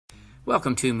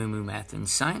Welcome to Moo Math and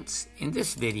Science. In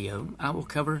this video, I will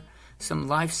cover some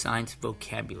life science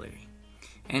vocabulary.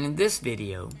 And in this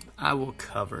video, I will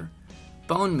cover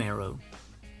bone marrow,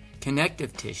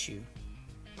 connective tissue,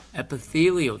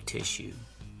 epithelial tissue,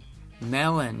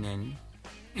 melanin,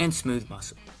 and smooth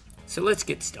muscle. So let's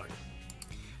get started.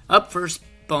 Up first,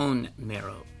 bone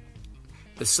marrow.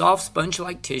 The soft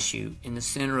sponge-like tissue in the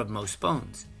center of most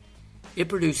bones. It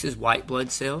produces white blood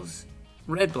cells,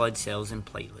 red blood cells, and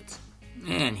platelets.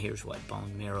 And here's what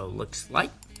bone marrow looks like.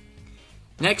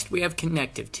 Next, we have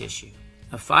connective tissue,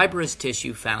 a fibrous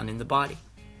tissue found in the body.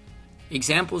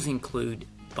 Examples include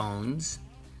bones,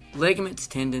 ligaments,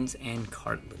 tendons, and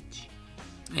cartilage.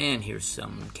 And here's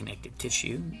some connective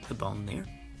tissue, the bone there.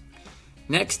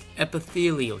 Next,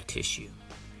 epithelial tissue,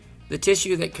 the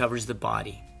tissue that covers the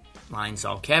body, lines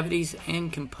all cavities,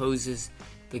 and composes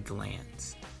the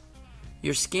glands.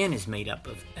 Your skin is made up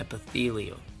of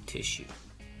epithelial tissue.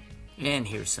 And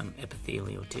here's some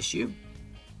epithelial tissue.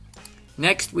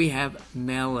 Next, we have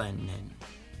melanin.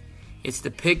 It's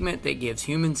the pigment that gives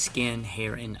human skin,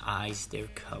 hair, and eyes their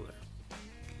color.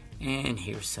 And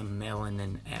here's some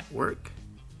melanin at work.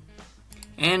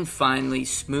 And finally,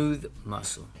 smooth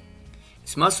muscle.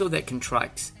 It's muscle that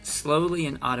contracts slowly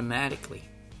and automatically.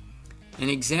 An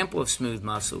example of smooth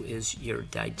muscle is your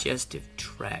digestive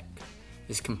tract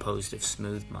is composed of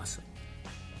smooth muscle.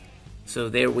 So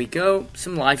there we go,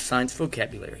 some life science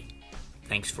vocabulary.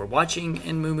 Thanks for watching,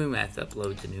 and Moo Math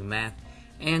uploads a new math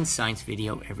and science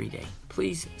video every day.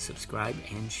 Please subscribe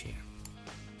and share.